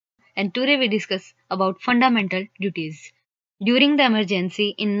and today we discuss about fundamental duties. During the emergency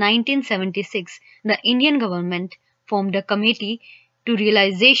in 1976, the Indian government formed a committee to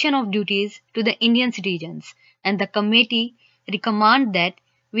realization of duties to the Indian citizens, and the committee recommended that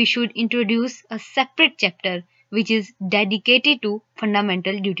we should introduce a separate chapter which is dedicated to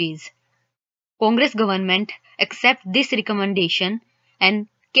fundamental duties. Congress government accepted this recommendation and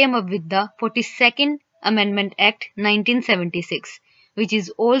came up with the 42nd Amendment Act 1976, which is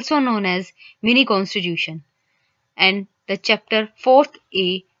also known as Mini Constitution, and the chapter 4th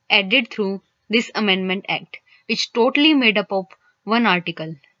A added through this Amendment Act, which totally made up of one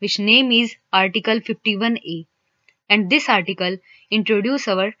article, which name is Article 51A. And this article introduce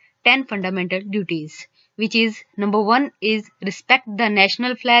our 10 fundamental duties, which is number 1 is respect the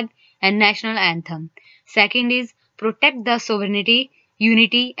national flag and national anthem. Second is protect the sovereignty,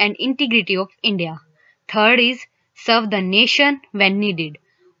 unity and integrity of India. Third is serve the nation when needed.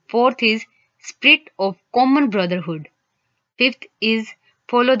 Fourth is spirit of common brotherhood. Fifth is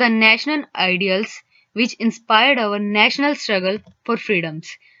follow the national ideals which inspired our national struggle for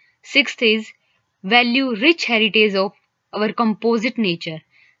freedoms. Sixth is value rich heritage of our composite nature.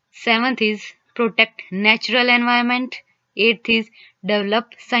 Seventh is protect natural environment. Eighth is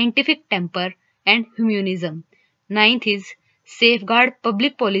develop scientific temper and humanism. Ninth is safeguard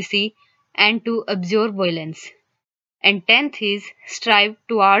public policy and to absorb violence. And 10th is strive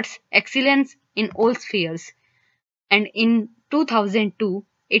towards excellence in all spheres. And in 2002,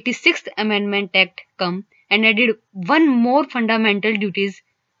 86th Amendment Act come and added one more fundamental duties,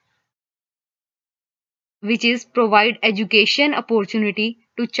 which is provide education opportunity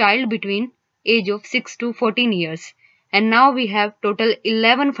to child between age of 6 to 14 years. And now we have total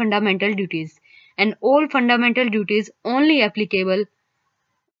 11 fundamental duties, and all fundamental duties only applicable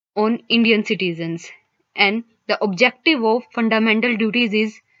on Indian citizens. And the objective of fundamental duties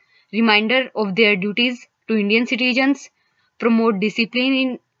is reminder of their duties to Indian citizens, promote discipline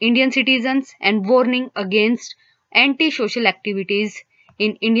in Indian citizens, and warning against anti-social activities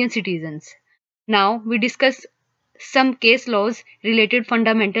in Indian citizens. Now we discuss some case laws related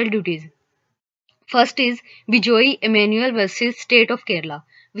fundamental duties. First is Bijoy Emmanuel versus State of Kerala,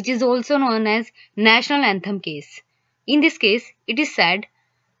 which is also known as National Anthem case. In this case, it is said,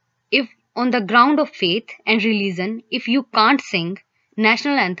 if on the ground of faith and religion, if you can't sing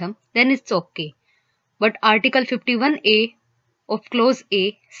National Anthem, then it's okay. But Article 51A of Clause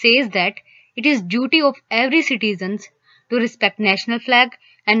A says that it is duty of every citizen to respect national flag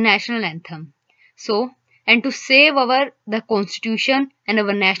and national anthem. So, and to save the Constitution and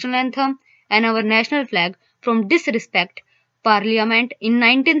our national anthem and our national flag from disrespect, Parliament in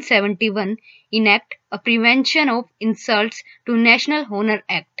 1971 enact a Prevention of Insults to National Honour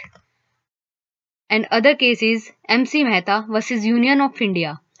Act. And other case is MC Mehta versus Union of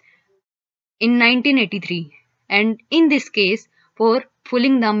India in 1983. And in this case, for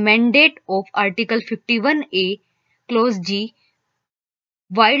fulfilling the mandate of Article 51A, Clause G,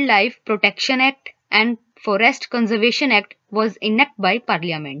 Wildlife Protection Act and Forest Conservation Act was enacted by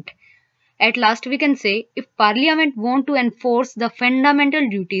Parliament. At last we can say, if Parliament want to enforce the fundamental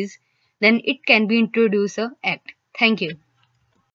duties, then it can be introduce a act. Thank you.